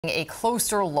A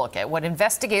closer look at what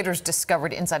investigators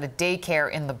discovered inside a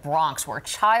daycare in the Bronx, where a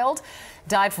child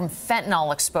died from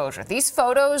fentanyl exposure. These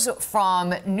photos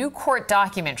from new court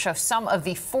documents show some of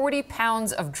the 40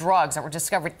 pounds of drugs that were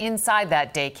discovered inside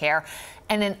that daycare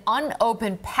and an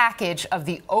unopened package of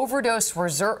the overdose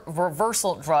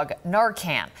reversal drug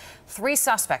Narcan. 3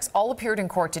 suspects all appeared in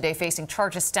court today facing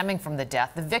charges stemming from the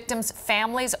death. The victims'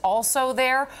 families also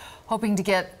there, hoping to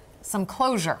get some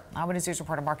closure. Eyewitness News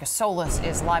reporter Marcus Solis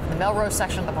is live in the Melrose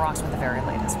section of the Bronx with the very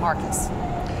latest. Marcus.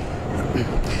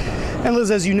 And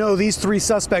Liz, as you know, these 3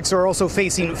 suspects are also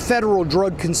facing federal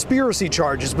drug conspiracy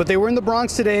charges, but they were in the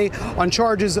Bronx today on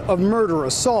charges of murder,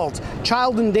 assault,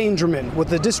 child endangerment, what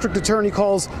the district attorney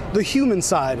calls the human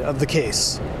side of the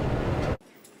case.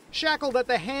 Shackled at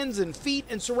the hands and feet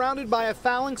and surrounded by a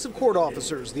phalanx of court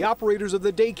officers, the operators of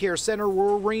the daycare center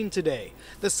were arraigned today.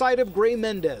 The site of Grei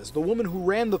Mendez, the woman who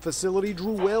ran the facility,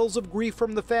 drew wails of grief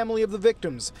from the family of the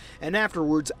victims and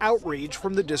afterwards outrage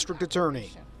from the district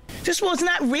attorney. This was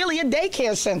not really a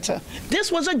daycare center.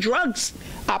 This was a drugs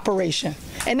operation,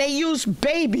 and they used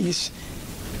babies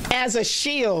as a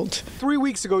shield. 3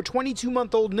 weeks ago,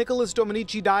 22-month-old Nicholas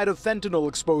Dominici died of fentanyl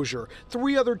exposure.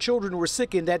 3 other children were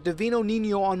sickened at Divino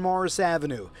Nino on Morris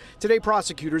Avenue. Today,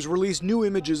 prosecutors released new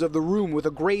images of the room with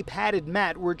a gray padded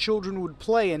mat where children would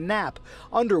play and nap,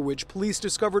 under which police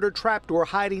discovered a trapdoor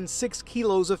hiding 6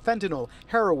 kilos of fentanyl,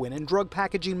 heroin, and drug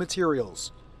packaging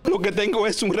materials. Lo que tengo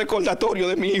es un recordatorio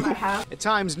de mi hijo. At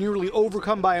times, nearly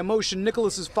overcome by emotion,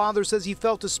 Nicholas's father says he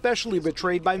felt especially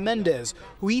betrayed by Mendez,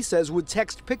 who he says would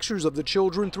text pictures of the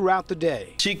children throughout the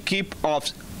day. She keep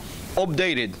us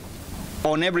updated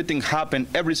on everything happened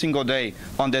every single day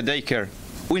on the daycare.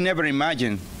 We never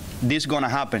imagined this gonna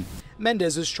happen.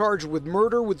 Mendez is charged with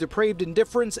murder with depraved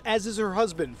indifference, as is her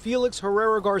husband, Felix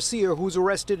Herrera Garcia, who was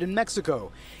arrested in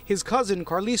Mexico. His cousin,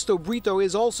 Carlisto Brito,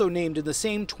 is also named in the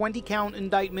same 20-count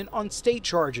indictment on state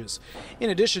charges.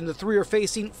 In addition, the 3 are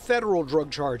facing federal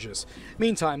drug charges.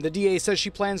 Meantime, the DA says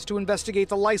she plans to investigate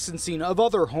the licensing of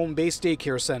other home-based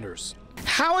daycare centers.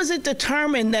 How is it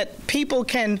determined that people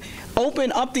can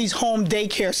open up these home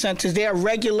daycare centers? There are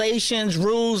regulations,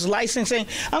 rules, licensing.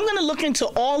 I'm going to look into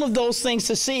all of those things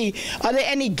to see, are there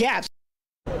any gaps?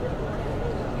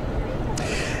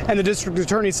 And the district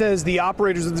attorney says the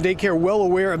operators of the daycare are well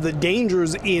aware of the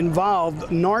dangers involved.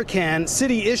 Narcan,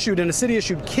 city-issued, and a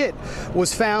city-issued kit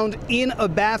was found in a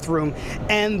bathroom.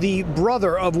 And the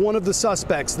brother of one of the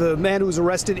suspects, the man who was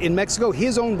arrested in Mexico,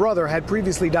 his own brother had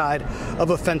previously died of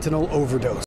a fentanyl overdose.